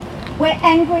We're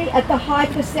angry at the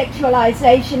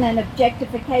hypersexualization and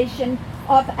objectification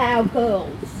of our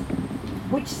girls,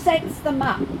 which sets them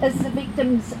up as the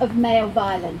victims of male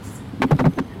violence.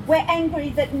 We're angry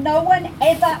that no one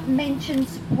ever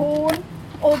mentions porn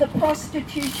or the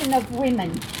prostitution of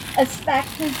women as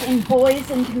factors in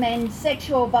boys' and men's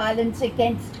sexual violence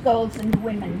against girls and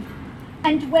women.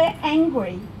 And we're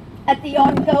angry at the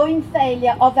ongoing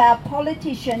failure of our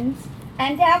politicians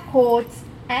and our courts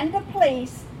and the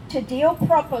police to deal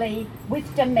properly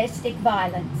with domestic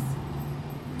violence.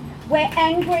 We're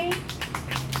angry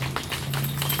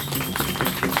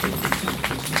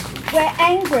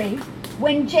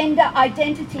when gender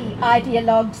identity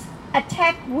ideologues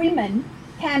attack women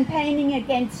campaigning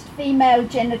against female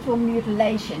genital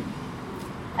mutilation,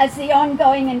 as the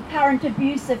ongoing and current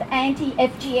abuse of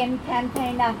anti-FGM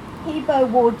campaigner Hebo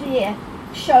Wardir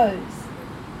shows.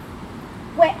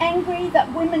 We're angry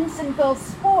that women's and girls'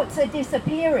 sports are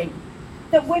disappearing,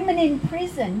 that women in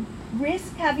prison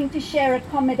risk having to share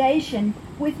accommodation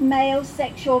with male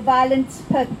sexual violence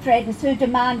perpetrators who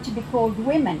demand to be called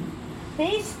women.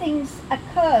 These things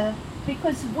occur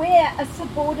because we're a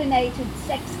subordinated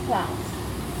sex class.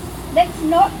 Let's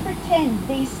not pretend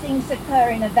these things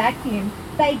occur in a vacuum.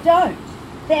 They don't.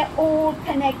 They're all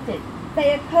connected.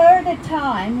 They occur at a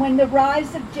time when the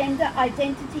rise of gender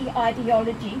identity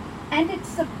ideology and its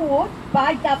support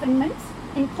by governments,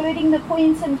 including the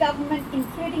Queensland government,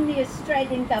 including the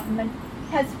Australian government,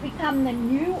 has become the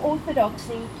new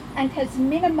orthodoxy and has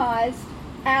minimised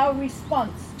our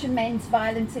response to men's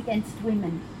violence against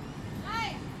women.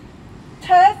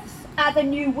 Terfs are the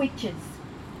new witches.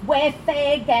 We're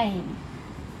fair game.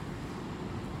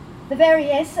 The very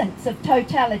essence of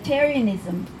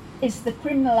totalitarianism is the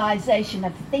criminalisation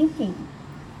of thinking.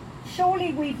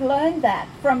 Surely we've learned that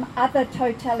from other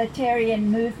totalitarian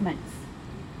movements.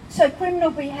 So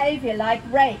criminal behaviour like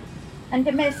rape and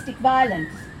domestic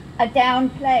violence are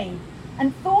downplayed,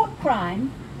 and thought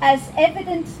crime, as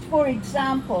evidenced, for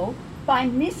example, by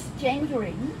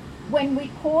misgendering when we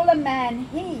call a man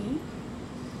he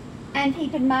and he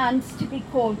demands to be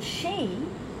called she,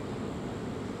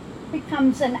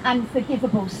 becomes an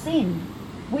unforgivable sin,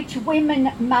 which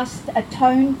women must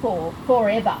atone for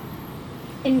forever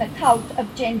in the cult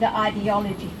of gender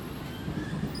ideology.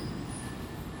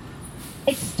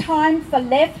 It's time for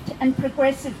left and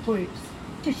progressive groups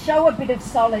to show a bit of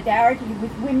solidarity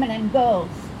with women and girls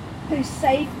whose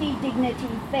safety, dignity,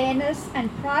 fairness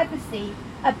and privacy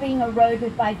are being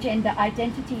eroded by gender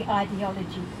identity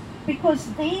ideology,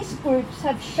 because these groups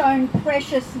have shown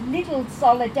precious little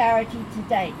solidarity to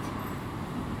date.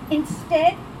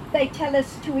 Instead, they tell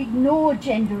us to ignore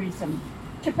genderism,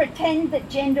 to pretend that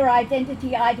gender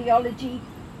identity ideology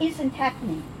isn't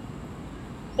happening,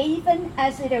 even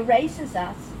as it erases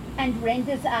us and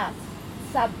renders us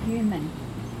subhuman.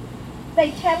 They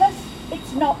tell us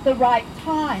it's not the right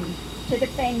time to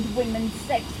defend women's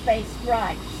sex-based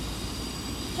rights.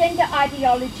 Gender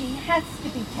ideology has to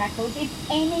be tackled if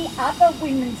any other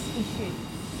women's issue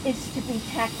is to be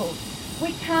tackled.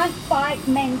 We can't fight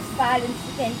men's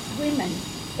violence against women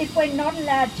if we're not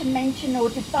allowed to mention or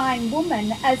define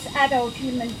woman as adult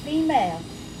human female.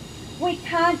 We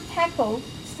can't tackle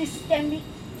systemic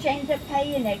gender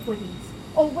pay inequities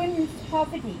or women's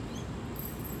poverty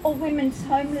or women's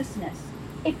homelessness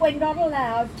if we're not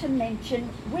allowed to mention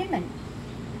women,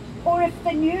 or if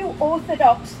the new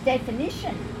orthodox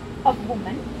definition of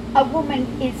woman, a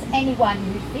woman is anyone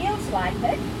who feels like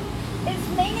it, is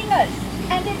meaningless.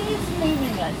 And it is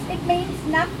meaningless. It means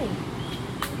nothing.